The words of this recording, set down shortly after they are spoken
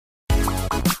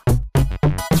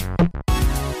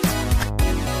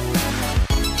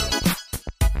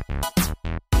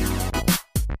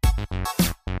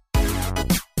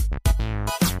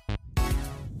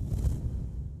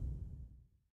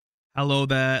Hello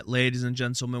there, ladies and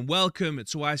gentlemen. Welcome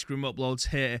to Ice Cream Uploads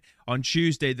here on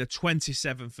Tuesday, the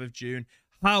 27th of June.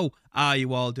 How are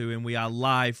you all doing? We are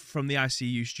live from the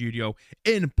ICU studio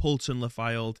in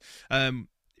Poulton-le-Fylde.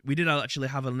 We did actually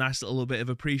have a nice little bit of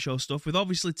a pre-show stuff with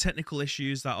obviously technical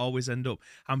issues that always end up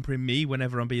hampering me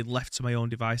whenever I'm being left to my own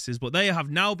devices, but they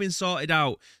have now been sorted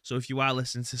out. So if you are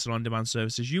listening to this on on-demand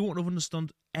services, you won't have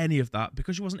understood any of that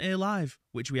because you wasn't here live,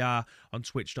 which we are on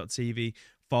twitch.tv/Ice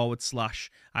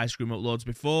Cream Uploads.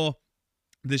 Before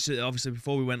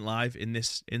we went live in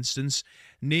this instance,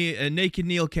 Naked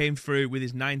Neil came through with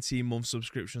his 19-month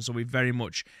subscription, so we very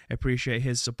much appreciate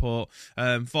his support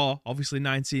for obviously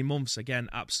 19 months. Again,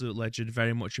 absolute legend,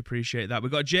 very much appreciate that. We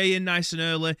got Jay in nice and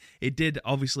early. He did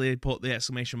obviously put the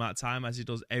exclamation mark time as he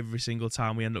does every single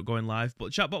time we end up going live,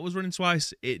 but chatbot was running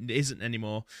twice. It isn't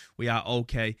anymore. We are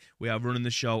okay. We are running the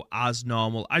show as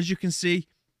normal. As you can see,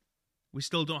 we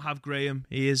still don't have Graham.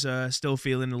 He is still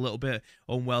feeling a little bit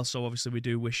unwell, so obviously we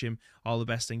do wish him all the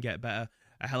best and get better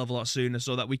a hell of a lot sooner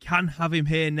so that we can have him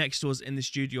here next to us in the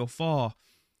studio for...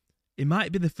 It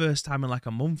might be the first time in like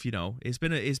a month, you know. It's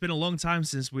been a long time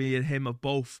since we and him have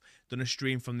both done a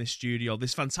stream from this studio,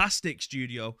 this fantastic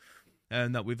studio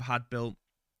that we've had built.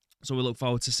 So we look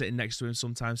forward to sitting next to him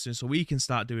sometime soon so we can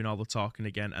start doing all the talking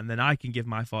again, and then I can give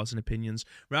my thoughts and opinions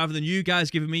rather than you guys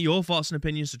giving me your thoughts and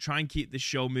opinions to try and keep this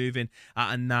show moving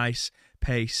at a nice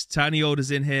pace. Tiny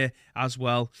Yoda's in here as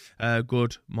well.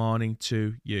 Good morning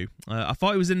to you. I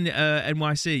thought he was in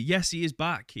NYC. Yes, he is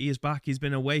back. He is back. He's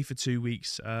been away for 2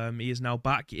 weeks. He is now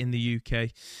back in the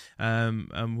UK,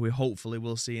 and we hopefully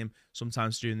will see him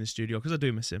sometimes during the studio because I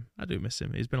do miss him.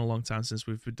 It's been a long time since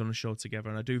we've done a show together,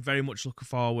 and I do very much look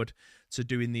forward to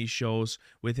doing these shows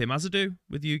with him, as I do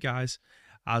with you guys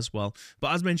as well.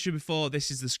 But as mentioned before,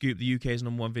 this is The Scoop, the UK's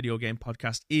 #1 video game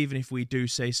podcast, even if we do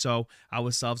say so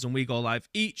ourselves, and we go live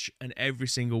each and every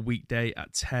single weekday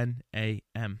at 10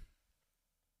 a.m.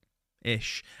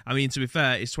 ish. I mean, to be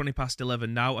fair, it's 20 past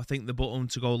 11 now. I think the button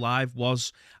to go live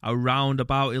was around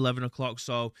about 11 o'clock,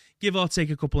 so give or take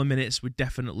a couple of minutes, we're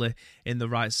definitely in the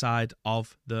right side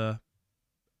of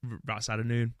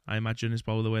noon, I imagine, is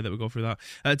probably the way that we go through that.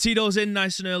 Tito's in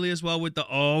nice and early as well with the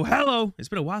oh hello. It's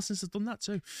been a while since I've done that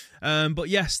too. But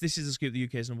yes, this is The Scoop, the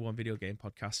UK's #1 video game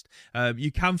podcast.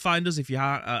 You can find us if you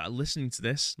are listening to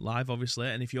this live, obviously,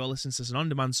 and if you are listening to us on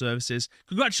on-demand services,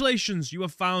 congratulations, you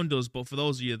have found us. But for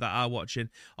those of you that are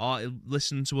watching or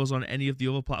listening to us on any of the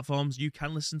other platforms, you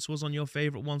can listen to us on your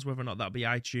favourite ones, whether or not that be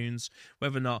iTunes,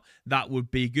 whether or not that would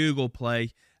be Google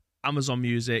Play, Amazon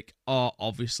Music, or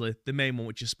obviously the main one,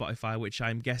 which is Spotify, which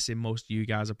I'm guessing most of you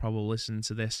guys are probably listening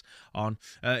to this on.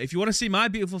 If you want to see my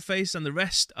beautiful face and the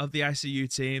rest of the ICU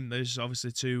team, there's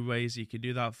obviously two ways you can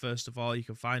do that. First of all, you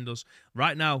can find us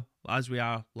right now as we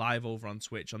are live over on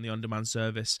Twitch on the on-demand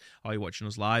service, or you're watching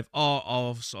us live, or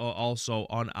also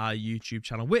on our YouTube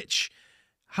channel, which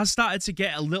has started to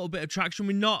get a little bit of traction.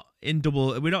 We're not in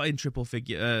triple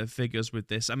figures with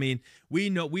this. I mean,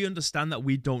 we understand that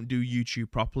we don't do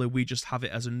YouTube properly. We just have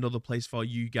it as another place for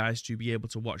you guys to be able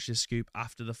to watch this scoop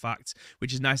after the fact,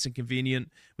 which is nice and convenient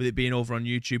with it being over on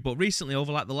YouTube. But recently,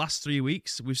 over like the last 3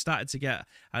 weeks, we've started to get,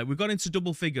 we've gone into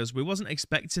double figures. We wasn't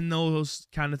expecting those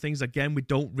kind of things. Again, we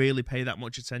don't really pay that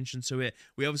much attention to it.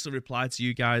 We obviously reply to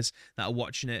you guys that are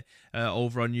watching it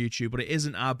over on YouTube, but it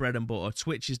isn't our bread and butter.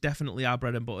 Twitch is definitely our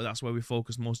bread and butter. That's where we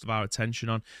focus most of our attention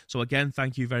on. So again,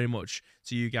 thank you very much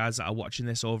to you guys that are watching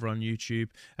this over on YouTube.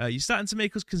 You're starting to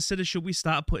make us consider, should we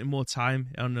start putting more time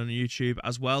on YouTube,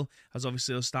 as well as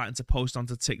obviously us starting to post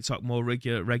onto TikTok more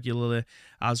regularly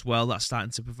as well. That's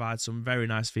starting to provide some very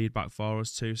nice feedback for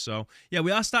us too. So yeah,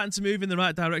 we are starting to move in the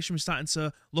right direction. We're starting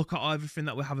to look at everything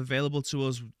that we have available to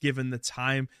us, given the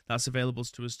time that's available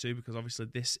to us too, because obviously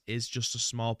this is just a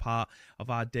small part of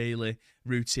our daily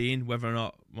routine, whether or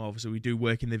not, well, obviously we do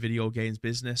work in the video games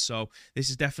business, so this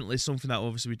is definitely something that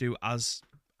obviously we do as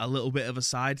a little bit of a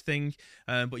side thing,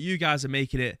 but you guys are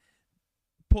making it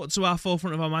put to our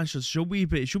forefront of our minds. Should we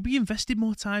invested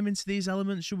more time into these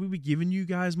elements? Should we be giving you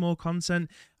guys more content?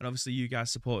 And obviously you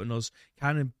guys supporting us,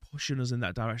 kind of pushing us in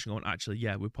that direction, going, actually,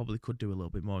 yeah, we probably could do a little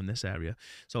bit more in this area.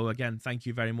 So again, thank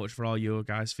you very much for all your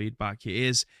guys' feedback. It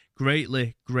is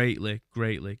greatly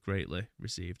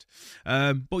received.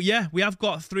 But yeah, we have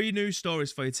got 3 news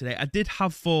stories for you today. I did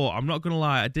have 4. I'm not going to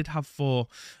lie. I did have 4.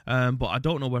 But I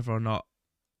don't know whether or not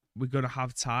we're going to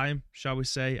have time, shall we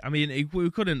say. I mean, it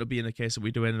could end up being the case that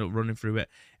we do end up running through it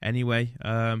anyway.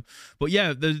 But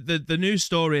yeah, the news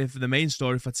story, the main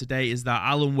story for today, is that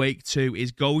Alan Wake 2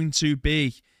 is going to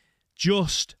be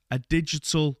just a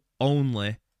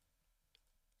digital-only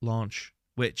launch,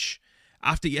 which,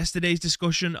 after yesterday's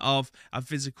discussion of a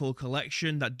physical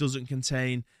collection that doesn't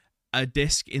contain a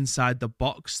disc inside the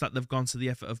box that they've gone to the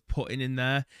effort of putting in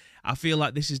there. I feel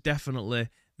like this is definitely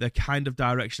the kind of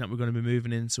direction that we're going to be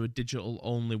moving into, a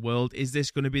digital-only world. Is this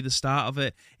going to be the start of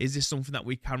it? Is this something that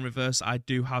we can reverse? I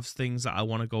do have things that I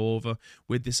want to go over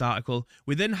with this article.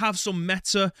 We then have some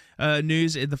meta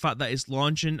news in the fact that it's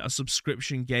launching a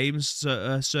subscription games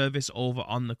service over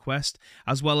on the Quest,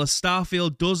 as well as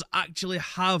Starfield does actually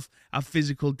have a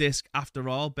physical disc after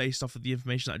all, based off of the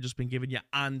information that I've just been giving you,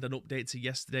 and an update to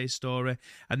yesterday's story.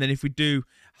 And then if we do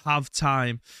have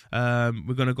time,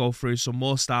 we're going to go through some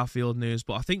more Starfield news,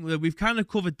 but I think that we've kind of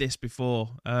covered this before,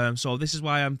 so this is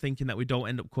why I'm thinking that we don't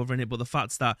end up covering it. But the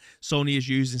fact that Sony is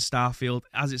using Starfield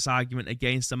as its argument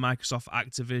against the Microsoft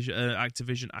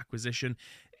Activision acquisition,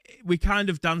 we kind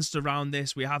of danced around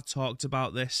this. We have talked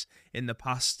about this in the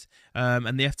past,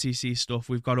 and the FTC stuff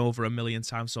we've gone over 1 million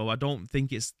times, so I don't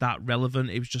think it's that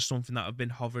relevant. It was just something that I've been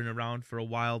hovering around for a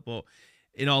while, but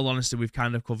in all honesty, we've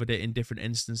kind of covered it in different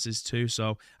instances too,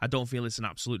 so I don't feel it's an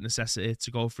absolute necessity to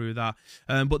go through that.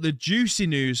 But the juicy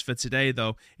news for today,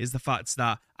 though, is the fact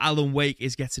that Alan Wake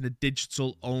is getting a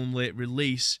digital-only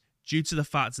release due to the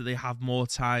fact that they have more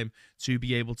time to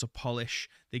be able to polish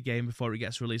the game before it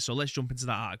gets released. So let's jump into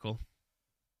that article.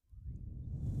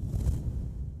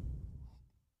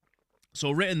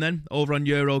 So written then over on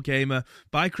Eurogamer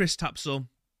by Chris Tapsell.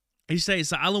 He states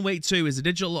that Alan Wake 2 is a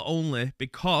digital only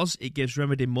because it gives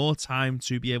Remedy more time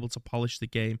to be able to polish the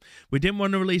game. We didn't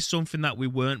want to release something that we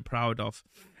weren't proud of.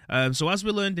 So as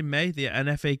we learned in May, an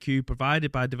FAQ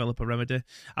provided by developer Remedy,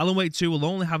 Alan Wake 2 will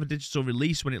only have a digital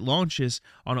release when it launches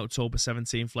on October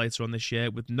 17th later on this year,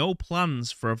 with no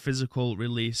plans for a physical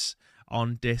release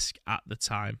on disc at the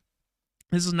time.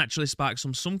 This has naturally sparked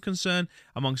some concern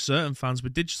among certain fans,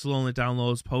 with digital-only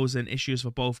downloads posing issues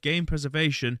for both game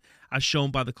preservation, as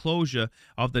shown by the closure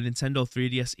of the Nintendo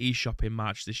 3DS eShop in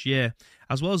March this year,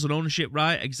 as well as an ownership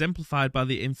right exemplified by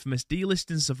the infamous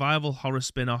delisting survival horror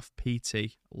spin-off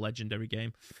PT, legendary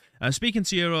game. Speaking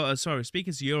to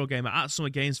Eurogamer at Summer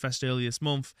Games Fest earlier this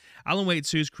month, Alan Wake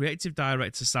 2's creative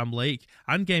director Sam Lake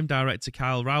and game director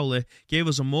Kyle Rowley gave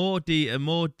us a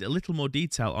little more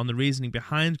detail on the reasoning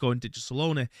behind going digital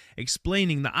only,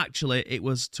 explaining that actually it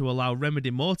was to allow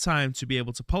Remedy more time to be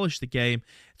able to polish the game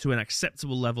to an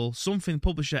acceptable level, something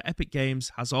publisher Epic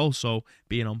Games has also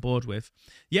been on board with.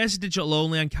 Yes, digital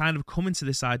only, and kind of coming to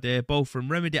this idea both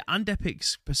from Remedy and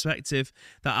Epic's perspective,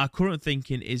 that our current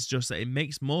thinking is just that it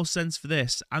makes more sense for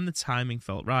this and the timing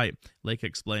felt right, Lake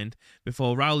explained,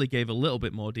 before Rowley gave a little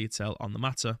bit more detail on the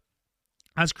matter.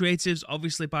 As creatives,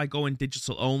 obviously by going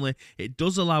digital only, it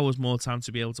does allow us more time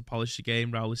to be able to polish the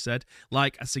game, Rowley said,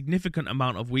 like a significant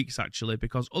amount of weeks actually,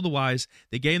 because otherwise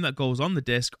the game that goes on the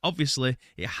disc, obviously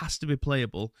it has to be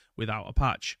playable without a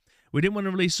patch. We didn't want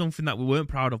to release something that we weren't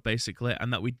proud of, basically,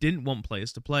 and that we didn't want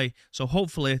players to play, so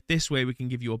hopefully this way we can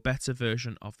give you a better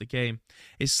version of the game.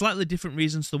 It's slightly different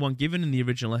reasons to the one given in the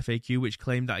original FAQ, which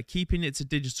claimed that keeping it to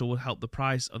digital would help the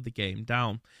price of the game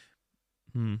down.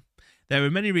 There are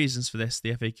many reasons for this,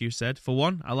 the FAQ said. For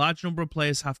one, a large number of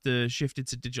players have to shift it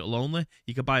to digital only.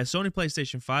 You can buy a Sony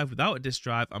PlayStation 5 without a disc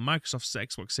drive, and Microsoft's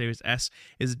Xbox Series S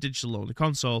is a digital only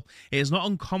console. It is not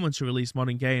uncommon to release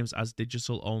modern games as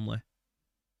digital only.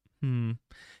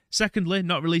 Secondly,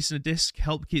 not releasing a disc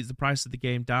helped keep the price of the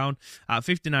game down at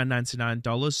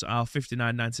 $59.99 or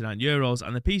 €59.99,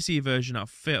 and the PC version at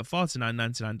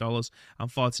 $49.99 and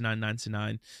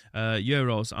 €49.99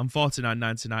 and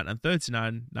 $49.99 and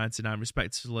 $39.99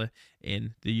 respectively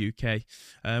in the UK,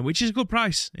 which is a good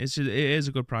price. It is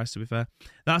a good price, to be fair.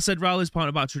 That said, Rowley's point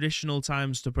about traditional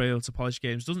times to be able to polish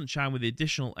games doesn't chime with the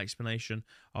additional explanation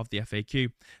of the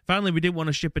FAQ. Finally, we didn't want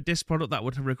to ship a disc product that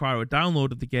would require a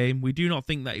download of the game. We do not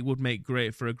think that it would make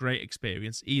for a great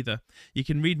experience either. You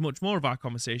can read much more of our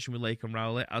conversation with Lake and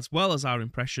Rowley, as well as our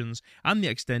impressions and the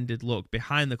extended look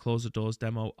behind the closed doors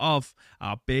demo of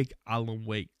our big Alan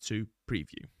Wake 2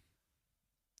 preview.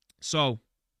 So,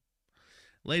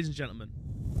 ladies and gentlemen,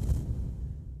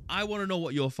 I want to know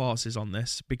what your thoughts is on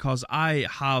this, because I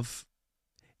have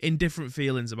indifferent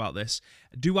feelings about this.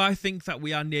 Do I think that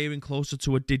we are nearing closer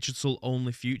to a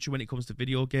digital-only future when it comes to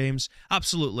video games?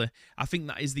 Absolutely. I think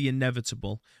that is the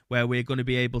inevitable, where we're going to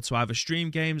be able to either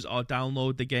stream games or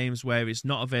download the games where it's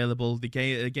not available. The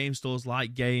game stores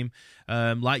like GameStop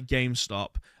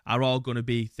are all going to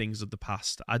be things of the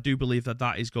past. I do believe that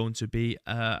that is going to be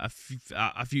a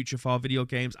future for video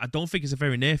games. I don't think it's a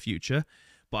very near future,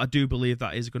 but I do believe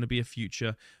that is going to be a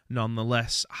future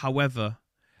nonetheless. However,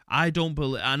 I don't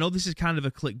believe. I know this is kind of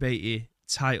a clickbaity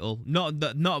title, not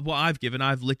what I've given.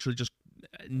 I've literally just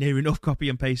near enough copy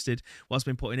and pasted what's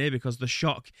been put in here, because the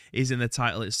shock is in the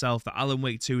title itself that Alan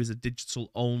Wake 2 is a digital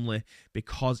only,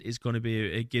 because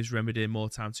it gives Remedy more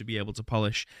time to be able to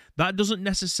polish. That doesn't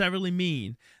necessarily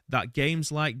mean that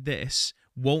games like this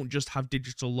won't just have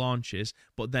digital launches,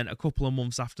 but then a couple of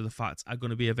months after the fact are going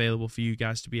to be available for you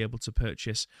guys to be able to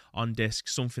purchase on disc,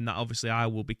 something that obviously I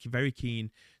will be very keen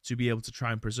to be able to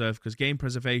try and preserve, because game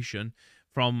preservation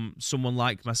from someone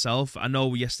like myself, I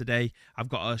know yesterday I've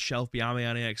got a shelf behind me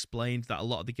and I explained that a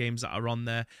lot of the games that are on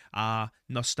there are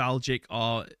nostalgic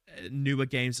or newer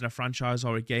games in a franchise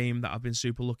or a game that I've been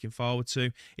super looking forward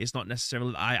to. It's not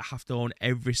necessarily that I have to own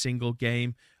every single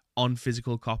game on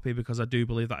physical copy, because I do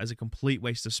believe that is a complete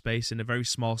waste of space in a very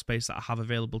small space that I have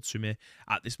available to me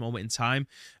at this moment in time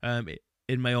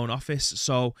in my own office.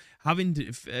 So having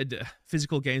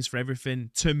physical games for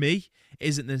everything, to me,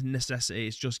 isn't the necessity.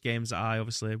 It's just games that I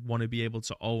obviously want to be able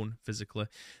to own physically.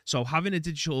 So having a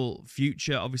digital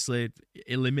future obviously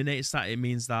eliminates that. It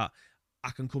means that I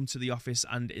can come to the office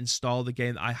and install the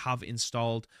game that I have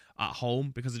installed at home,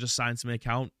 because I just signed to my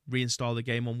account, reinstall the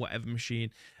game on whatever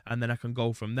machine, and then I can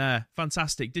go from there.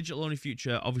 Fantastic. Digital only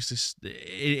future, obviously,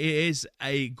 it is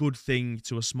a good thing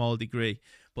to a small degree,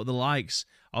 but the likes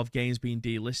of games being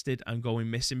delisted and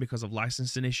going missing because of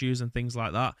licensing issues and things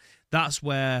like that, that's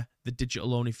where the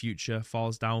digital only future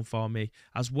falls down for me,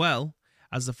 as well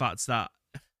as the fact that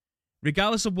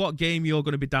regardless of what game you're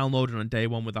going to be downloading on day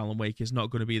one with Alan Wake, is not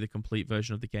going to be the complete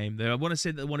version of the game. I want to say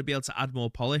that they want to be able to add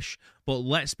more polish, but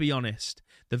let's be honest,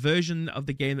 the version of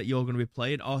the game that you're going to be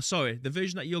playing, the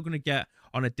version that you're going to get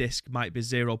on a disc might be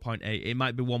 0.8, it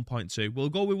might be 1.2. We'll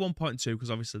go with 1.2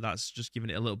 because obviously that's just giving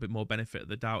it a little bit more benefit of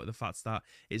the doubt of the fact that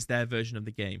it's their version of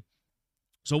the game.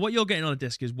 So what you're getting on a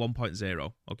disc is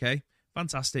 1.0, okay?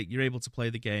 Fantastic, you're able to play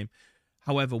the game.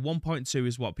 However, 1.2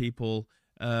 is what people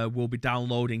will be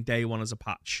downloading day one as a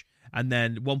patch, and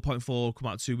then 1.4 will come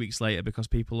out 2 weeks later because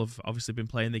people have obviously been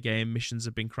playing the game, missions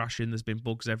have been crashing, there's been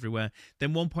bugs everywhere.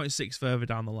 Then 1.6 further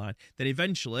down the line. Then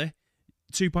eventually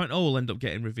 2.0 will end up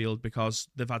getting revealed because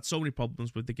they've had so many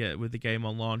problems with the game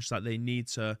on launch that they need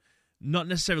to not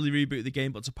necessarily reboot the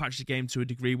game, but to patch the game to a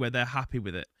degree where they're happy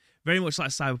with it. Very much like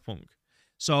Cyberpunk.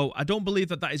 So I don't believe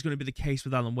that that is going to be the case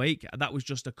with Alan Wake. That was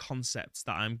just a concept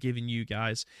that I'm giving you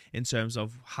guys in terms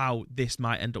of how this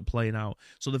might end up playing out.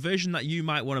 So the version that you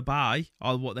might want to buy,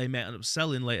 or what they may end up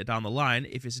selling later down the line,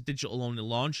 if it's a digital only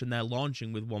launch and they're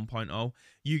launching with 1.0,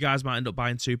 you guys might end up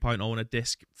buying 2.0 on a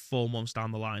disc 4 months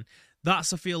down the line.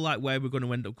 That's, I feel like, where we're going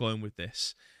to end up going with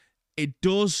this. It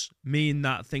does mean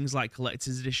that things like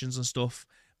collector's editions and stuff,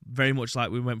 very much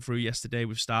like we went through yesterday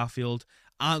with Starfield,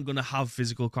 aren't going to have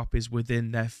physical copies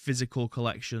within their physical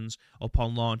collections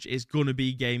upon launch. It's going to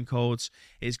be game codes.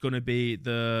 It's going to be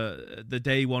the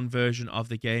day one version of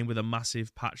the game with a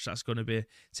massive patch that's going to be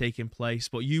taking place.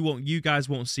 But you guys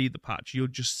won't see the patch. You'll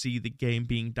just see the game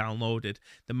being downloaded.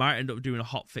 They might end up doing a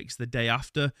hotfix the day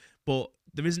after, but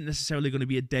there isn't necessarily going to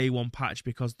be a day one patch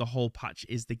because the whole patch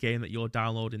is the game that you're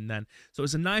downloading then. So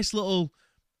it's a nice little,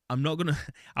 I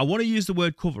want to use the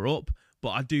word cover up,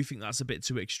 but I do think that's a bit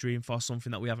too extreme for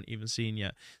something that we haven't even seen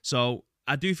yet. So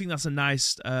I do think that's a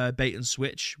nice bait and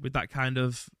switch with that kind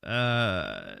of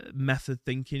method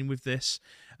thinking with this.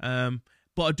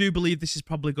 But I do believe this is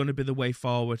probably going to be the way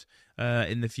forward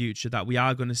in the future, that we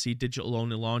are going to see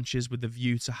digital-only launches with the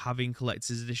view to having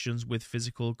collector's editions with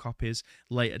physical copies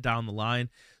later down the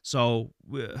line. So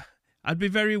I'd be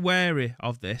very wary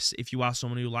of this if you are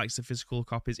someone who likes the physical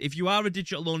copies. If you are a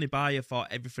digital-only buyer for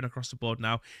everything across the board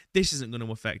now, this isn't going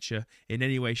to affect you in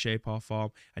any way, shape or form,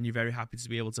 and you're very happy to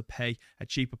be able to pay a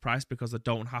cheaper price because they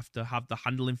don't have to have the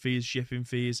handling fees, shipping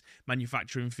fees,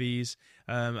 manufacturing fees,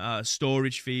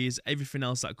 storage fees, everything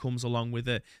else that comes along with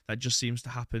it that just seems to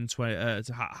happen,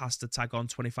 has to tag on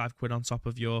 25 quid on top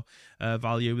of your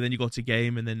value. And then you go to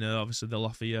game and then obviously they'll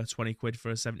offer you 20 quid for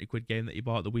a 70 quid game that you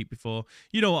bought the week before.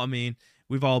 You know what I mean?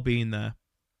 We've all been there.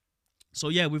 So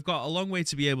yeah, we've got a long way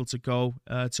to be able to go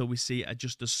till we see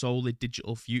just a solely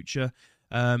digital future.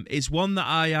 It's one that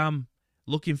I am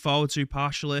looking forward to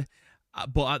partially,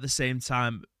 but at the same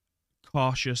time,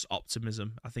 cautious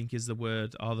optimism, I think, is the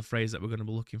word or the phrase that we're going to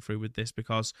be looking through with this,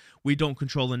 because we don't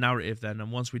control the narrative then.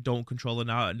 And once we don't control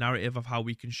the narrative of how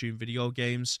we consume video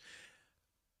games,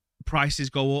 prices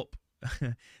go up.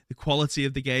 The quality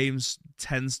of the games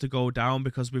tends to go down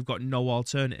because we've got no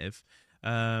alternative.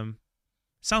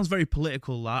 Sounds very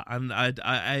political, that, and I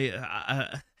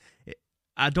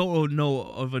don't know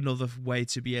of another way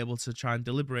to be able to try and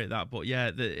deliberate that. But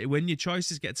yeah, when your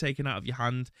choices get taken out of your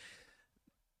hand,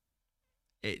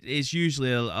 it's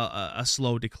usually a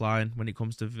slow decline when it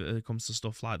comes to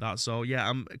stuff like that. So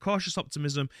yeah, cautious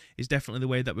optimism is definitely the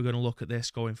way that we're going to look at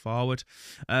this going forward.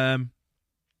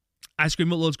 Ice Cream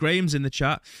Uploads Graham's in the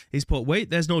chat. He's put, wait,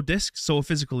 there's no disc, so a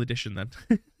physical edition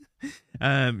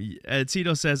then.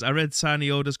 Tito says, I read Tiny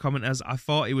Oda's comment as, I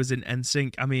thought he was in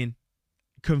NSYNC. I mean,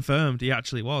 confirmed, he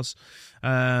actually was.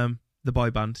 The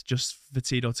boy band, just for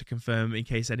Tito to confirm in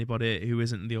case anybody who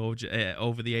isn't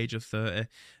over the age of 30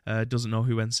 doesn't know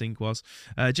who NSYNC was.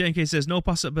 JNK says, no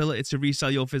possibility to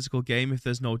resell your physical game if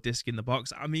there's no disc in the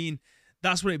box. I mean,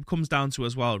 that's what it comes down to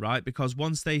as well, right? Because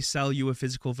once they sell you a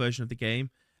physical version of the game,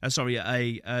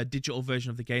 a digital version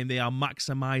of the game, they are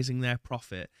maximizing their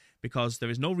profit because there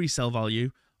is no resale value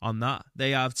on that.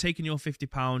 They have taken your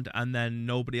 £50 and then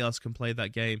nobody else can play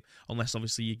that game unless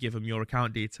obviously you give them your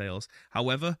account details.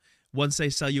 However, once they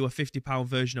sell you a £50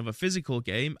 version of a physical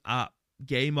game at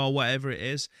Game or whatever it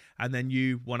is, and then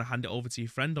you want to hand it over to your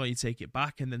friend or you take it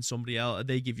back, and then somebody else,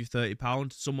 they give you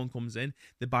 £30, someone comes in,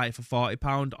 they buy it for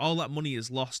 £40, all that money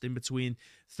is lost in between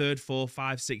 3, 4,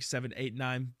 5, 6, 7, 8,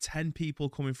 9, 10 people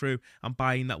coming through and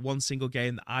buying that one single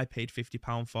game that I paid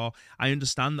 £50 for. I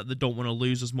understand that they don't want to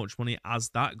lose as much money as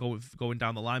that going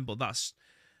down the line, but that's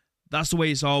the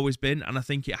way it's always been, and I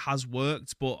think it has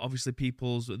worked. But obviously,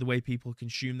 the way people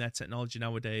consume their technology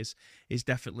nowadays is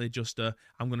definitely just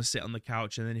I'm going to sit on the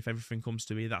couch, and then if everything comes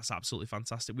to me, that's absolutely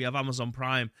fantastic. We have Amazon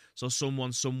Prime, so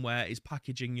someone somewhere is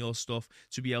packaging your stuff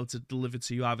to be able to deliver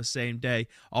to you either same day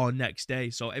or next day.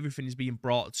 So everything is being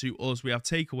brought to us. We have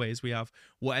takeaways, we have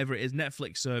whatever it is,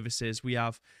 Netflix services, we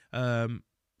have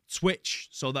Twitch,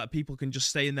 so that people can just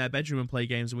stay in their bedroom and play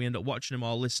games, and we end up watching them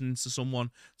or listening to someone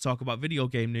talk about video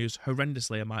game news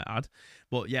horrendously, I might add.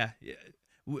 But yeah,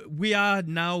 we are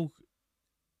now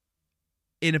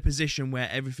in a position where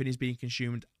everything is being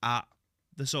consumed at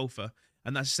the sofa,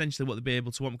 and that's essentially what they'll be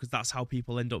able to want, because that's how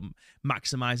people end up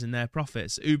maximizing their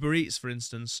profits. Uber Eats, for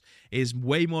instance, is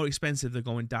way more expensive than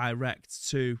going direct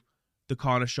to the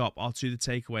corner shop or to the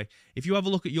takeaway. If you have a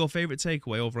look at your favorite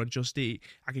takeaway over on Just Eat,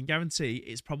 I can guarantee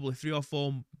it's probably £3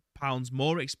 or £4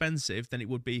 more expensive than it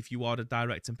would be if you ordered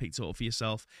direct and picked it up for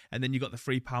yourself, and then you got the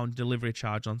 £3 delivery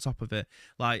charge on top of it.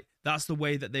 Like, that's the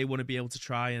way that they want to be able to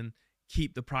try and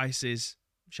keep the prices,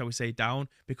 shall we say, down,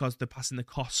 because they're passing the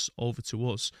costs over to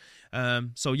us.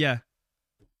 So yeah,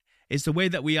 it's the way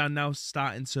that we are now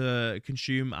starting to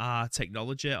consume our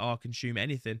technology or consume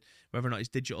anything, whether or not it's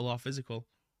digital or physical.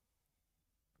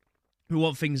 We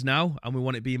want things now, and we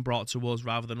want it being brought to us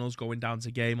rather than us going down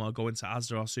to Game or going to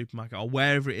Asda or Supermarket or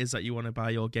wherever it is that you want to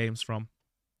buy your games from.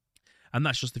 And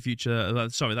that's just the future.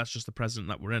 Sorry, that's just the present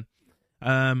that we're in.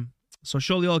 So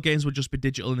surely all games will just be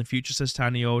digital in the future, says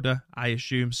Tiny Oda. I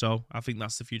assume so. I think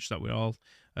that's the future that we're all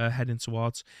heading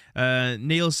towards.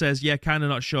 Neil says, yeah, kind of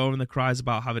not sure, and the cries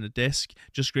about having a disc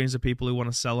just screams of people who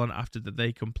want to sell on after that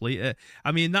they complete it.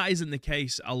 I mean, that isn't the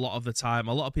case a lot of the time.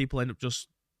 A lot of people end up just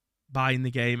buying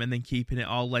the game and then keeping it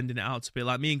all, lending it out to people.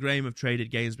 Like me and Graham have traded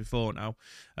games before now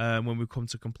when we've come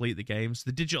to complete the games.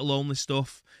 The digital only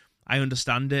stuff, I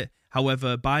understand it.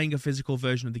 However, buying a physical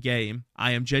version of the game,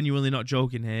 I am genuinely not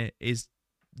joking here, is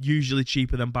usually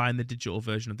cheaper than buying the digital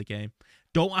version of the game.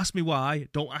 Don't ask me why,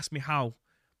 don't ask me how,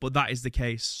 but that is the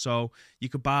case. So you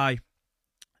could buy,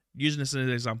 using this as an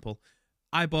example,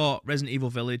 I bought Resident Evil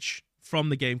Village from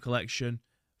the game collection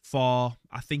for,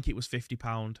 I think it was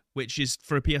 £50, which is,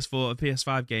 for a PS4, a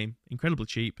PS5 game, incredibly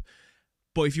cheap.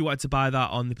 But if you wanted to buy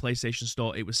that on the PlayStation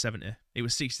Store, it was $70. It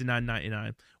was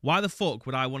 $69.99. Why the fuck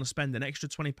would I want to spend an extra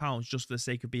 £20 just for the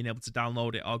sake of being able to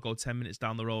download it or go 10 minutes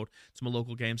down the road to my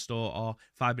local game store or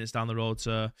 5 minutes down the road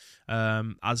to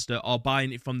Asda, or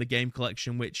buying it from the game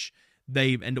collection, which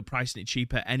they end up pricing it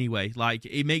cheaper anyway? Like,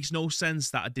 it makes no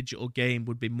sense that a digital game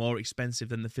would be more expensive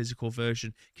than the physical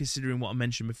version, considering what I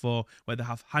mentioned before, where they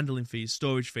have handling fees,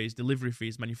 storage fees, delivery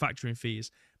fees, manufacturing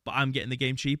fees, but I'm getting the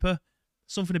game cheaper.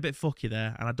 Something a bit fucky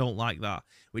there, and I don't like that.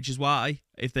 Which is why,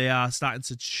 if they are starting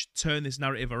to turn this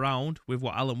narrative around with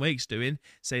what Alan Wake's doing,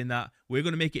 saying that we're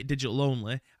going to make it digital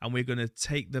only, and we're going to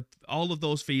take all of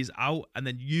those fees out, and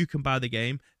then you can buy the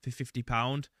game for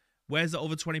 £50, where's the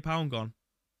other £20 gone?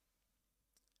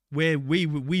 Where we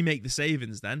make the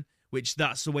savings then, which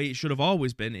that's the way it should have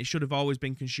always been. It should have always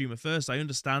been consumer first. I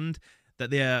understand that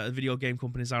video game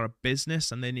companies are a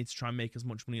business and they need to try and make as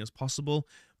much money as possible,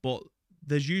 but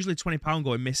there's usually £20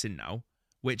 going missing now,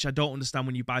 which I don't understand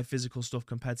when you buy physical stuff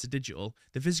compared to digital.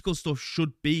 The physical stuff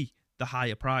should be the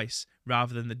higher price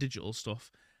rather than the digital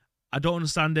stuff. I don't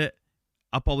understand it.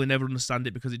 I'll probably never understand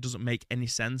it because it doesn't make any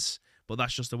sense, but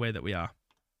that's just the way that we are.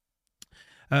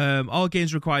 All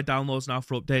games require downloads now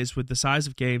for updates. With the size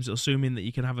of games, assuming that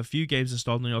you can have a few games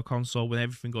installed on your console when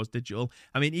everything goes digital.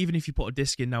 I mean, even if you put a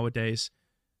disc in nowadays,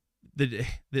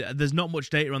 there's not much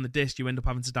data on the disc. You end up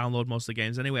having to download most of the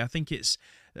games anyway. I think it's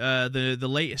the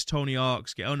latest Tony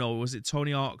Hawk's game. Oh no, was it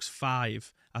Tony Hawk's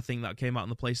 5? I think that came out on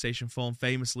the PlayStation 4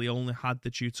 famously only had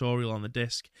the tutorial on the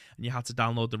disc, and you had to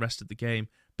download the rest of the game.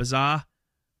 Bizarre,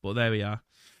 but there we are.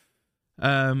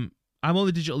 I'm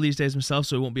only digital these days myself,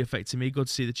 so it won't be affecting me. Good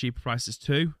to see the cheaper prices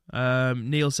too.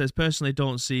 Neil says, personally,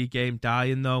 don't see game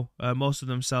dying though. Most of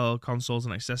them sell consoles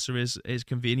and accessories. It's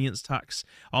convenience tax.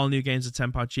 All new games are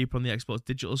 £10 cheaper on the Xbox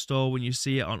Digital Store. When you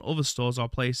see it on other stores or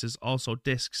places, also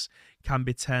discs can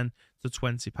be £10 to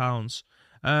 £20.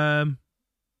 10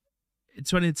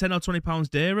 or £20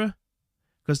 dearer?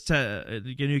 Because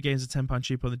your new games are £10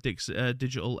 cheaper on the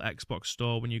digital Xbox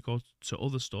store. When you go to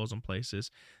other stores and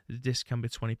places, the disc can be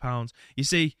 £20. You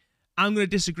see, I'm going to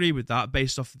disagree with that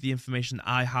based off of the information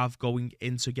I have going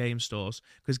into game stores.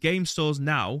 Because game stores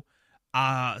now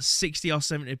are 60 or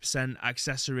 70%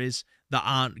 accessories that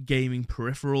aren't gaming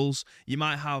peripherals. You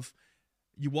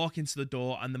walk into the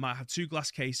door and they might have 2 glass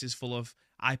cases full of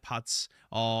iPads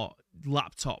or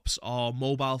laptops or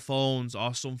mobile phones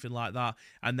or something like that,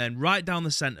 and then right down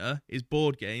the center is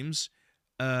board games,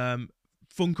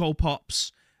 Funko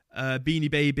Pops, Beanie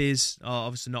Babies,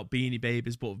 obviously not Beanie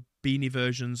Babies but beanie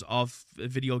versions of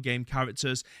video game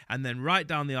characters, and then right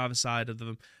down the other side of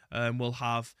them we'll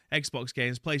have Xbox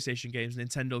games, PlayStation games,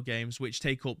 Nintendo games, which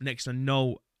take up next to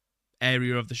no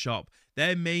area of the shop.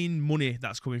 Their main money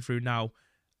that's coming through now,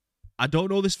 I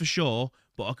don't know this for sure,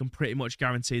 but I can pretty much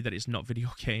guarantee that it's not video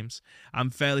games.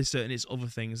 I'm fairly certain it's other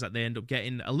things that they end up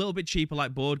getting a little bit cheaper,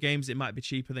 like board games. It might be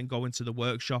cheaper than going to the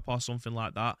workshop or something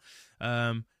like that.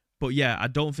 But yeah, I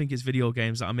don't think it's video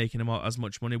games that are making them as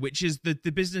much money, which is the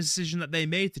business decision that they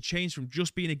made to change from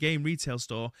just being a game retail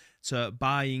store to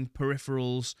buying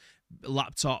peripherals,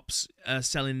 laptops,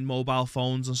 selling mobile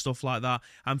phones and stuff like that.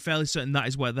 I'm fairly certain that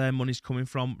is where their money's coming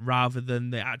from, rather than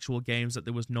the actual games that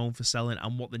they was known for selling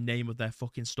and what the name of their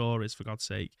fucking store is, for God's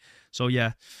sake. So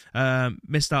yeah,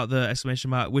 missed out the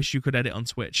exclamation mark. Wish you could edit on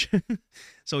Twitch.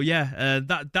 So yeah,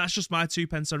 that's just my 2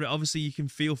 pence on it. Obviously, you can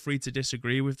feel free to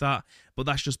disagree with that, but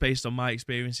that's just based on my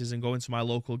experiences and going to my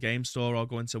local game store or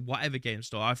going to whatever game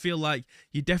store. I feel like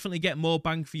you definitely get more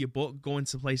bang for your buck going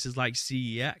to places like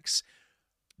CEX.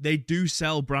 They do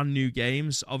sell brand new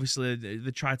games. Obviously,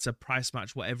 they try to price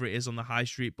match whatever it is on the high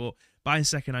street, but buying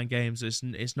secondhand games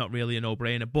it's not really a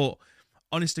no-brainer. But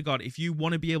honest to God, if you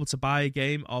want to be able to buy a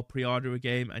game or pre-order a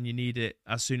game and you need it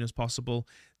as soon as possible,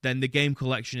 then the game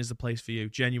collection is the place for you.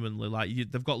 Genuinely,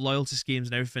 they've got loyalty schemes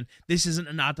and everything. This isn't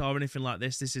an ad or anything like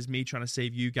this. This is me trying to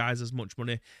save you guys as much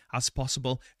money as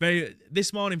possible.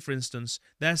 This morning, for instance,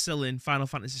 they're selling Final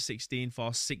Fantasy 16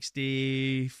 for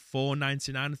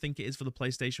 $64.99. I think it is for the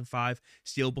PlayStation 5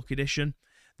 Steelbook Edition.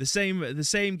 The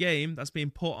same game that's being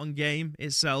put on game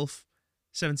itself,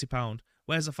 £70.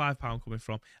 Where's the £5 coming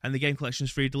from? And the game collection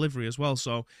is free delivery as well.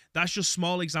 So that's just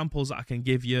small examples that I can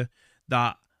give you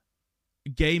that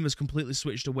game has completely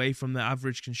switched away from the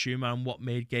average consumer and what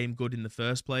made game good in the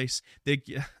first place.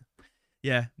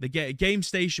 Game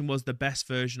Station was the best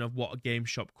version of what a game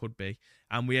shop could be,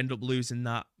 and we end up losing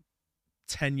that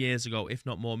 10 years ago, if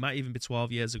not more. It might even be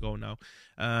 12 years ago now.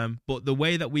 But the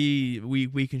way that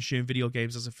we consume video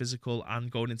games as a physical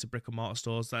and going into brick and mortar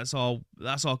stores, that's all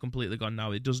completely gone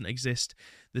now. It doesn't exist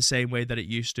the same way that it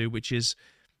used to, which is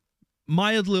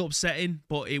mildly upsetting,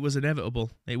 but it was inevitable.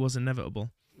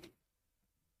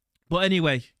 But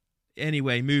anyway,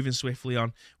 moving swiftly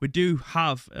on, we do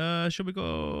have. Should we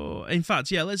go? In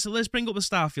fact, yeah, let's bring up the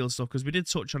Starfield stuff, because we did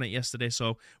touch on it yesterday,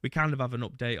 so we kind of have an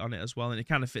update on it as well, and it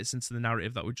kind of fits into the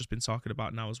narrative that we've just been talking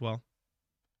about now as well.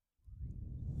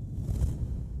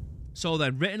 So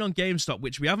then, written on GameStop,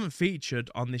 which we haven't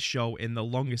featured on this show in the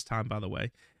longest time, by the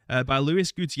way, by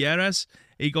Luis Gutierrez,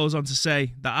 he goes on to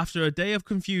say that after a day of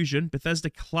confusion, Bethesda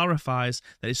clarifies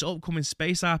that its upcoming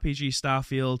space RPG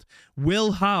Starfield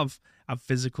will have a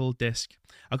physical disc.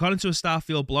 According to a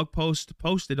Starfield blog post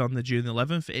posted on the June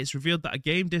 11th, it's revealed that a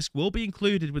game disc will be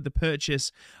included with the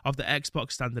purchase of the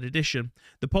Xbox Standard Edition.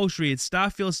 The post reads,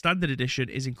 Starfield Standard Edition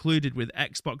is included with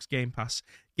Xbox Game Pass.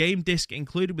 Game disc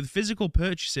included with physical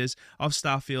purchases of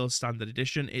Starfield Standard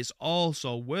Edition. It's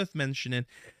also worth mentioning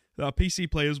that PC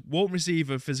players won't receive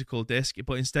a physical disc,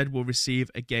 but instead will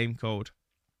receive a game code.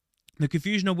 The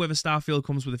confusion of whether Starfield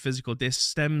comes with a physical disc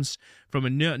stems from a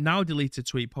now deleted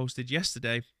tweet posted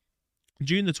yesterday,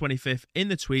 June the 25th. In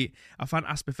the tweet, a fan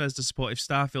asked Bethesda support if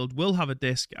Starfield will have a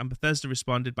disc, and Bethesda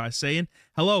responded by saying,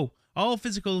 "Hello, all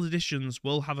physical editions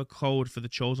will have a code for the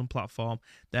chosen platform.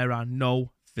 There are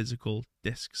no physical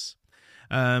discs.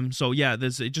 So yeah,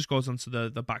 it just goes on to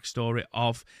the backstory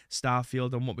of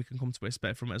Starfield and what we can come to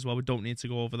expect from it as well. We don't need to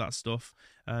go over that stuff.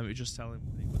 We're just telling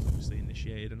people it's obviously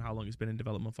initiated and how long it's been in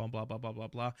development for, blah, blah, blah, blah,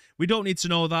 blah. We don't need to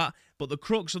know that, but the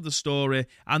crux of the story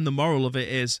and the moral of it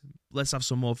is, let's have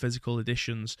some more physical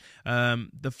editions.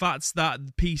 The fact that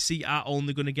PC are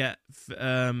only going to get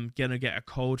a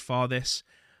code for this,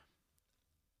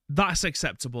 that's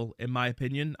acceptable, in my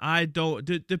opinion.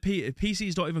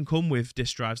 PCs don't even come with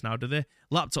disk drives now, do they?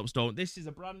 Laptops don't. This is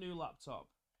a brand new laptop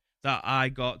that I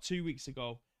got 2 weeks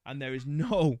ago, and there is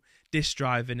no disk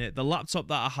drive in it. The laptop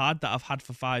that I've had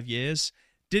for 5 years,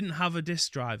 didn't have a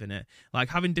disk drive in it. Like,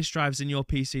 having disk drives in your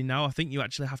PC now, I think you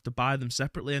actually have to buy them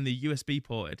separately and they're USB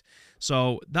ported.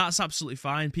 So that's absolutely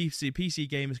fine. PC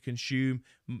gamers consume,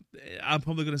 I'm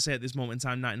probably going to say at this moment in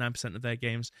time, 99% of their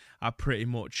games are pretty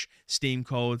much Steam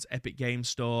codes, Epic Games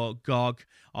Store, GOG,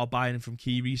 or buying them from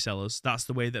key resellers. That's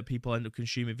the way that people end up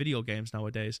consuming video games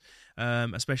nowadays,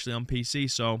 especially on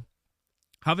PC. So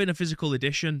having a physical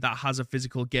edition that has a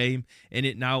physical game in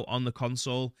it now on the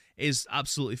console is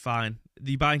absolutely fine.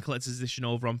 The buying collector's edition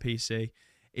over on PC,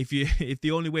 if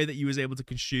the only way that you was able to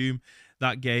consume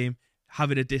that game,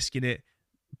 having a disc in it,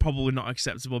 probably not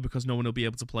acceptable because no one will be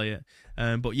able to play it.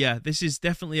 But yeah, this is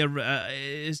definitely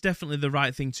the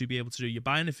right thing to be able to do. You're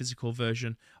buying a physical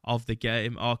version of the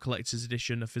game or collector's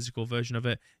edition, a physical version of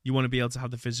it. You want to be able to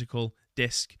have the physical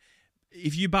disc.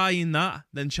 If you're buying that,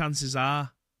 then chances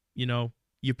are,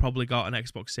 you've probably got an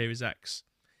Xbox Series X.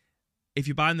 If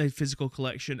you're buying the physical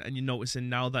collection and you're noticing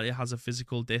now that it has a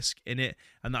physical disc in it,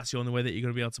 and that's the only way that you're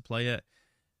going to be able to play it,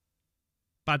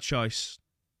 bad choice.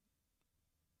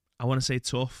 I want to say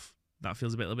tough. That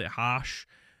feels a little bit harsh.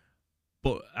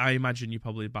 But I imagine you're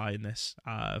probably buying this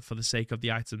for the sake of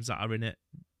the items that are in it,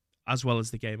 as well as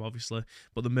the game, obviously,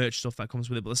 but the merch stuff that comes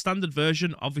with it. But the standard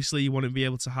version, obviously, you want to be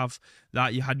able to have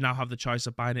that. You now have the choice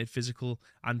of buying it physical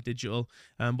and digital.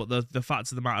 But the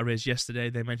fact of the matter is, yesterday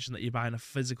they mentioned that you're buying a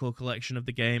physical collection of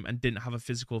the game and didn't have a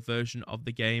physical version of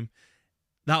the game.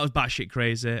 That was batshit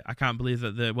crazy. I can't believe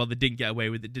that they didn't get away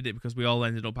with it, did it? Because we all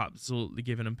ended up absolutely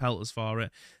giving them pelters for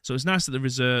it. So it's nice that they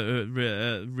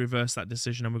reversed that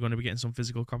decision, and we're going to be getting some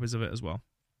physical copies of it as well.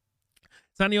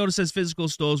 Tiny Order says physical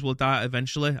stores will die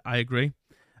eventually. I agree.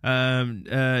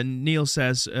 Neil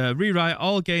says, rewrite,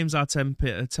 all games are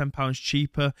 £10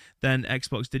 cheaper than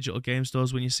Xbox digital game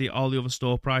stores when you see all the other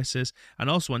store prices. And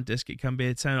also on disc, it can be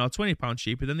 £10 or £20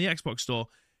 cheaper than the Xbox store.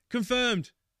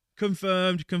 Confirmed.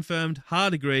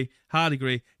 Hard agree.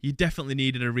 You definitely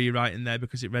needed a rewrite in there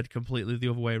because it read completely the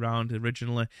other way around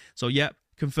originally. So, yep.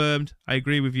 Confirmed. I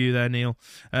agree with you there, Neil.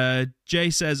 Jay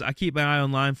says, I keep my eye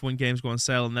online for when games go on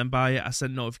sale and then buy it. I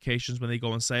send notifications when they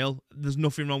go on sale. There's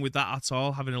nothing wrong with that at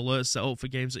all, having alerts set up for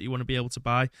games that you want to be able to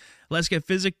buy. Let's get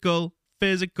physical.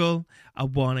 I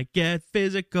want to get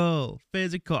physical.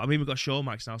 I mean, we've got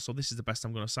Showmax now, so this is the best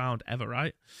I'm going to sound ever,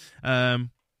 right? I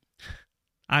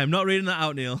am not reading that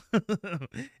out, Neil.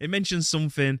 It mentions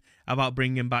something about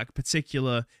bringing back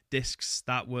particular discs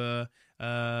that were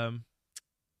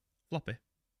floppy,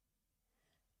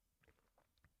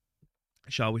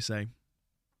 shall we say.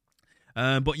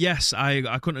 But yes,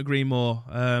 I couldn't agree more.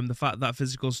 The fact that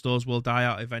physical stores will die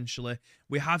out eventually.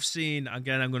 We have seen,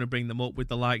 again, I'm going to bring them up with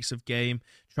the likes of Game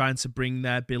trying to bring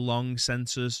their belong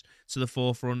centers to the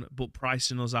forefront, but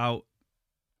pricing us out.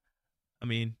 I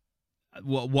mean,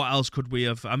 what else could we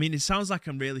have? I mean, it sounds like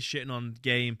I'm really shitting on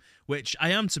Game, which I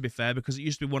am, to be fair, because it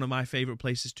used to be one of my favorite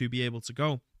places to be able to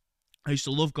go. I used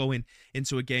to love going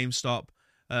into a GameStop,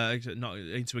 not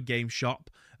into a game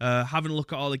shop, having a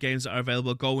look at all the games that are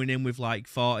available, going in with like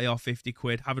 40 or 50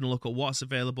 quid, having a look at what's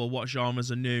available, what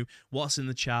genres are new, what's in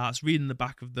the charts, reading the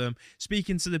back of them,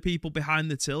 speaking to the people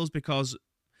behind the tills, because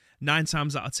 9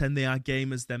 times out of 10 they are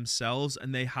gamers themselves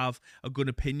and they have a good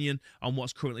opinion on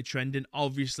what's currently trending.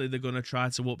 Obviously they're going to try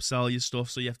to upsell your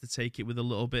stuff, so you have to take it with a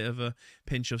little bit of a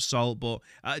pinch of salt. But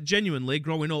genuinely,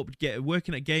 growing up,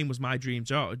 working at Game was my dream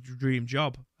job.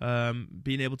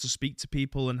 Being able to speak to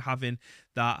people and having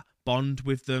that bond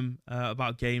with them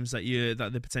about games that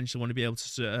they potentially want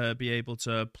to be able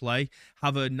to play,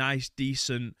 have a nice,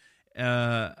 decent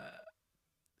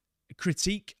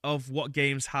critique of what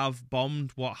games have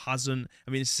bombed, what hasn't.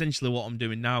 I mean, it's essentially what I'm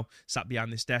doing now, sat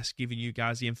behind this desk, giving you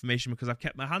guys the information, because I've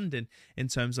kept my hand in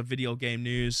terms of video game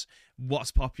news,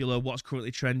 what's popular, what's currently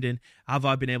trending, have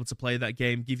I been able to play that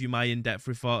game, give you my in-depth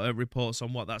reports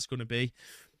on what that's going to be.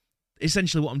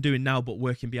 Essentially what I'm doing now, but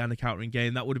working behind the counter in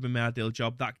Game. That would have been my ideal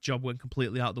job. That job went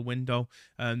completely out the window.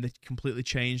 They completely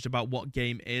changed about what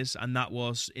Game is, and that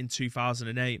was in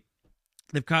 2008.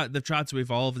 They've tried to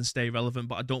evolve and stay relevant,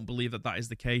 but I don't believe that is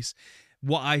the case.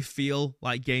 what I feel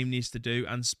like game needs to do,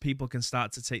 and people can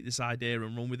start to take this idea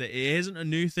and run with it. It isn't a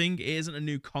new thing, it isn't a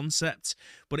new concept,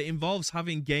 but it involves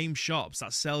having game shops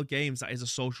that sell games that is a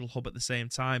social hub at the same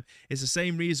time. It's the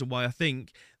same reason why I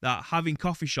think that having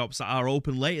coffee shops that are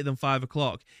open later than 5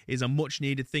 o'clock is a much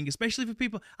needed thing, especially for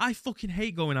people. I fucking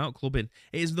hate going out clubbing.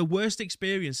 It is the worst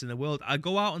experience in the world. I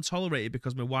go out and tolerate it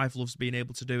because my wife loves being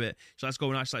able to do it. So let's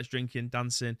go and she likes drinking,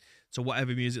 dancing, to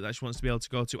whatever music that she wants to be able to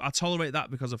go to. I tolerate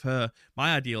that because of her.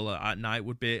 My ideal at night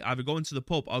would be either going to the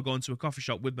pub or going to a coffee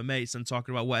shop with my mates and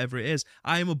talking about whatever it is.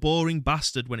 I am a boring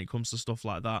bastard when it comes to stuff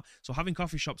like that. So having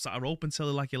coffee shops that are open till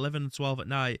like 11 or 12 at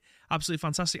night, absolutely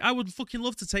fantastic. I would fucking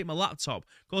love to take my laptop,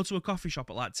 go to a coffee shop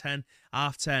at like 10,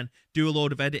 half 10, do a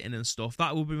load of editing and stuff.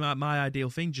 That would be my ideal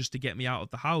thing just to get me out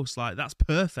of the house. Like, that's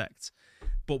perfect.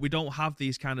 But we don't have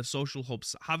these kind of social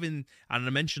hubs. Having, and I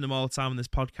mention them all the time on this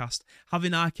podcast,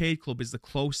 having Arcade Club is the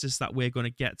closest that we're going to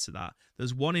get to that.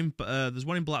 There's one in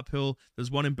Blackpool,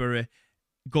 there's one in Bury.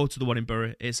 Go to the one in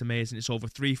Bury. It's amazing. It's over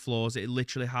 3 floors. It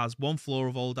literally has 1 floor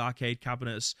of old arcade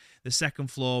cabinets. The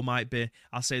second floor might be,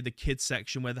 I'll say, the kids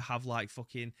section where they have like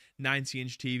fucking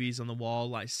 90-inch TVs on the wall,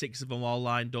 like 6 of them all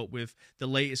lined up with the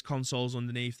latest consoles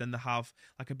underneath. Then they have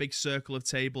like a big circle of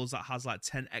tables that has like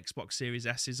 10 Xbox Series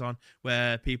S's on,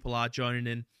 where people are joining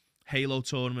in Halo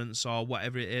tournaments or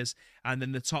whatever it is. And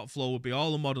then the top floor would be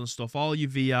all the modern stuff, all your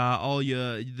VR, all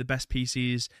the best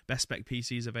PCs, best spec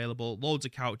PCs available, loads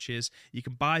of couches. You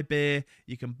can buy beer,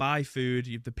 you can buy food.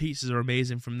 The pizzas are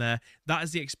amazing from there. That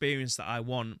is the experience that I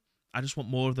want. I just want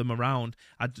more of them around.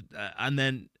 And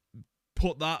then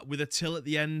put that with a till at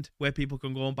the end where people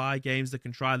can go and buy games, they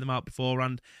can try them out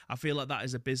beforehand. I feel like that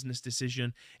is a business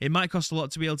decision. It might cost a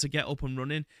lot to be able to get up and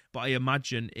running, but I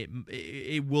imagine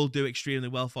it will do extremely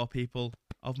well for people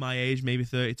of my age, maybe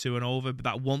 32 and over, but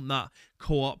that want that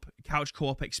couch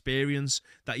co-op experience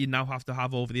that you now have to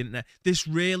have over the internet. This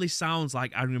really sounds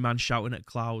like Angry Man shouting at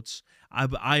clouds.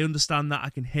 I understand that.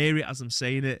 I can hear it as I'm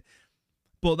saying it.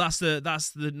 But that's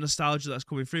the nostalgia that's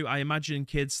coming through. I imagine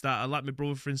kids that are like my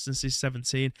brother, for instance, is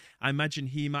 17. I imagine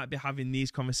he might be having these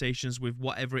conversations with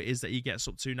whatever it is that he gets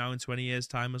up to now in 20 years'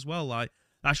 time as well. Like,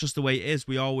 that's just the way it is.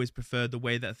 We always preferred the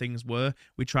way that things were.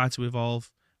 We try to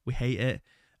evolve. We hate it.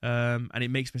 And it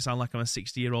makes me sound like I'm a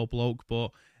 60-year-old bloke, but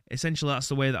essentially that's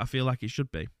the way that I feel like it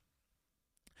should be.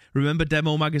 Remember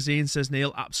Demo Magazine, says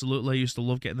Neil. Absolutely. I used to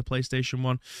love getting the PlayStation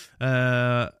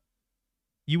 1.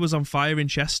 You was on fire in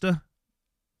Chester.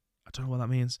 I don't know what that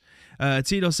means.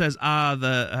 Tito says,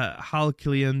 the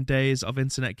Halcyon days of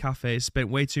internet cafes. Spent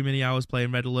way too many hours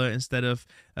playing Red Alert instead of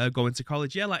going to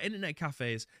college. Yeah, like internet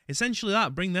cafes. Essentially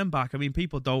that, bring them back. I mean,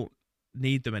 people don't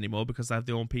need them anymore because they have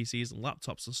their own PCs and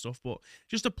laptops and stuff, but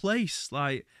just a place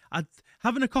like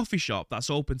having a coffee shop that's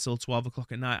open till 12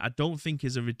 o'clock at night, I don't think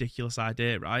is a ridiculous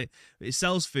idea, right? It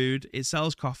sells food, it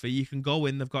sells coffee, you can go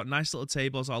in, they've got nice little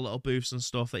tables or little booths and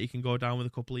stuff that you can go down with a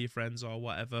couple of your friends or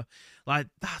whatever. Like,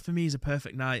 that for me is a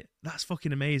perfect night. That's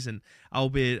fucking amazing. I'll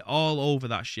be all over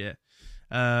that shit.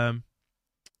 Graham's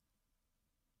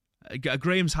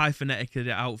hyphenetically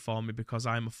it out for me because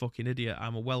I'm a fucking idiot.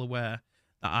 I'm well aware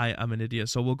that I am an idiot.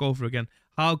 So we'll go for it again.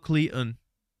 Hal Cleon.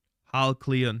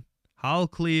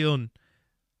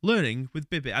 Learning with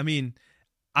Bibby. I mean,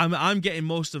 I'm getting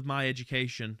most of my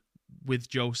education with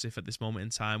Joseph at this moment in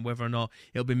time. Whether or not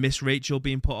it'll be Miss Rachel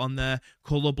being put on there,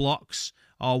 colour blocks,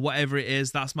 or whatever it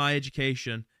is, that's my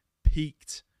education.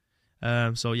 Peaked.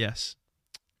 So yes.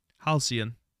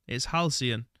 Halcyon. It's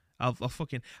Halcyon.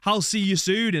 I'll see you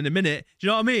soon in a minute. Do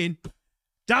you know what I mean?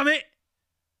 Damn it!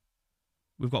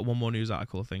 We've got one more news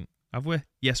article, I think. Have we?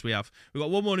 Yes, we have. We've got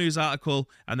one more news article,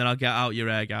 and then I'll get out your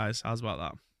air, guys. How's about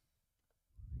that?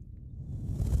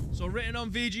 So, written on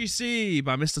VGC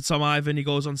by Mr. Tom Ivan, he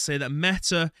goes on to say that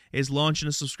Meta is launching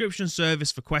a subscription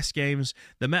service for Quest games.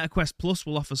 The Meta Quest Plus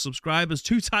will offer subscribers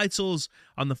 2 titles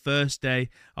on the first day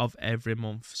of every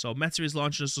month. So, Meta is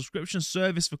launching a subscription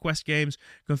service for Quest games,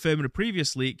 confirming a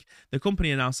previous leak. The company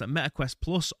announced that Meta Quest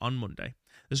Plus on Monday.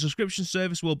 The subscription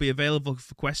service will be available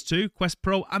for Quest 2, Quest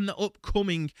Pro, and the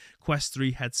upcoming Quest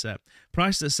 3 headset.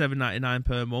 Priced at $7.99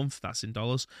 per month, that's in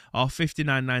dollars, or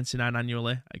 $59.99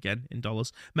 annually, again in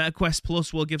dollars. Meta Quest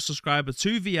Plus will give subscribers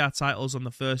 2 VR titles on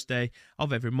the first day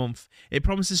of every month. It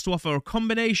promises to offer a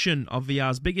combination of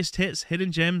VR's biggest hits,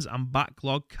 hidden gems, and back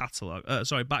catalog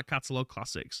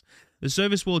classics. The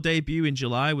service will debut in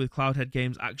July with Cloudhead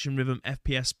Games' Action Rhythm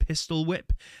FPS Pistol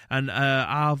Whip and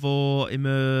Arvo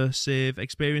Immersive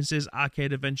Experiences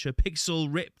Arcade Adventure Pixel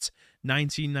Ripped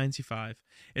 1995.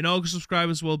 In August,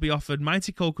 subscribers will be offered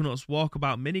Mighty Coconuts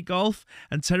Walkabout Mini Golf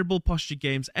and Terrible Posture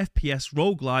Games FPS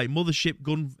Roguelite Mothership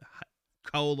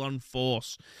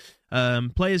Force.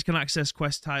 Players can access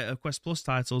Quest Plus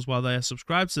titles while they are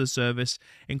subscribed to the service,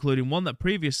 including one that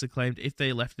previously claimed if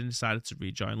they left and decided to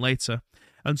rejoin later.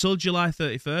 Until July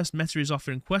 31st, Meta is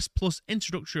offering Quest Plus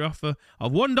introductory offer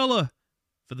of $1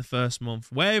 for the first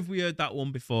month. Where have we heard that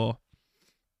one before?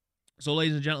 So,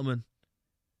 ladies and gentlemen,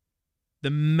 the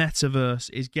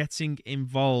metaverse is getting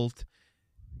involved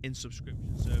in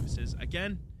subscription services.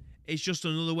 Again, it's just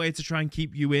another way to try and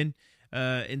keep you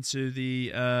into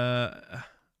the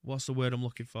what's the word I'm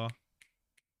looking for?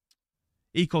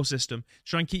 Ecosystem.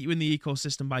 Try and keep you in the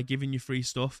ecosystem by giving you free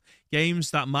stuff.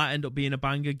 Games that might end up being a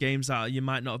banger, games that you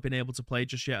might not have been able to play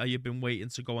just yet, or you've been waiting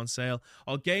to go on sale,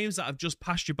 or games that have just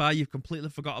passed you by, you've completely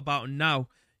forgot about, and now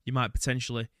you might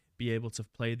potentially be able to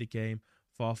play the game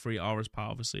for free, or as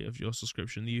part, obviously, of your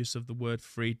subscription. The use of the word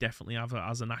free definitely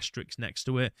has an asterisk next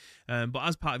to it. But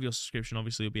as part of your subscription,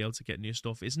 obviously, you'll be able to get new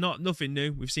stuff. It's nothing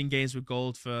new. We've seen games with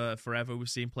gold for forever. We've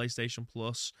seen PlayStation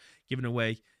Plus giving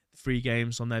away free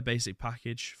games on their basic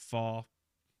package for,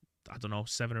 I don't know,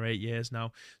 7 or 8 years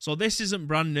now. So this isn't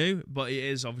brand new, but it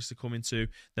is obviously coming to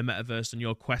the metaverse and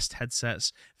your Quest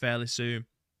headsets fairly soon.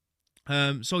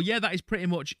 So yeah, that is pretty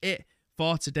much it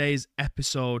for today's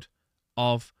episode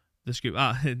of The Scoop.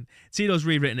 Tito's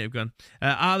rewritten it again.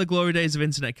 Are the glory days of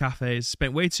internet cafes.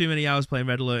 Spent way too many hours playing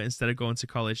Red Alert instead of going to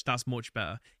college. That's much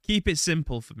better. Keep it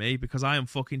simple for me because I am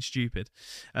fucking stupid.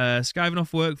 Skiving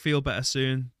off work, feel better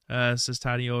soon. Says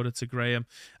Tiny Yoda to Graham.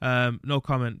 No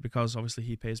comment because obviously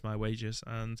he pays my wages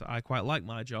and I quite like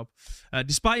my job.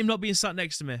 Despite him not being sat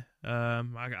next to me,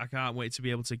 I can't wait to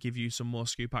be able to give you some more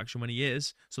Scoop action when he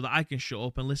is so that I can shut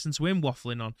up and listen to him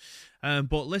waffling on.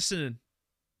 But listen,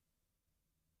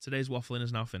 today's waffling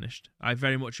is now finished. I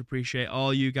very much appreciate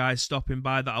all you guys stopping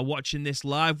by that are watching this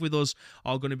live with us,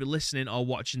 or going to be listening or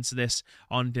watching to this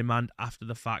on demand after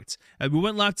the fact. We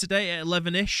went live today at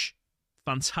 11-ish.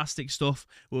 Fantastic stuff.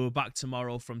 We'll be back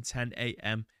tomorrow from 10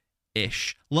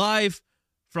 a.m.-ish. Live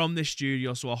from this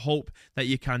studio, so I hope that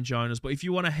you can join us. But if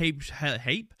you want to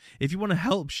if you want to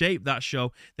help shape that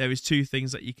show, there is 2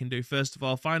 things that you can do. First of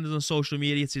all, find us on social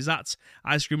media. It is at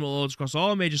Ice Cream Loads across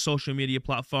all major social media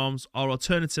platforms, or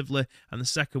alternatively, and the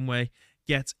second way,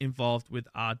 get involved with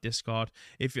our Discord.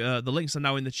 If the links are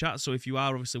now in the chat, so if you are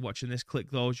obviously watching this,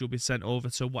 click those. You'll be sent over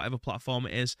to whatever platform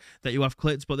it is that you have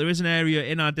clicked. But there is an area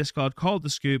in our Discord called The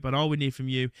Scoop, and all we need from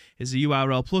you is the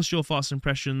URL plus your thoughts and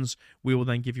impressions. We will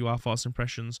then give you our thoughts and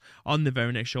impressions on the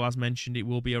very next show. As mentioned, it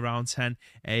will be around 10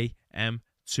 a.m.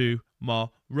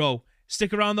 tomorrow.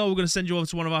 Stick around though, we're going to send you over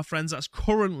to one of our friends that's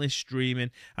currently streaming.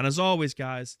 And as always,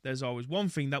 guys, there's always one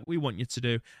thing that we want you to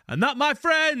do, and that, my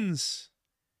friends,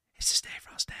 is to stay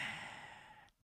frosty.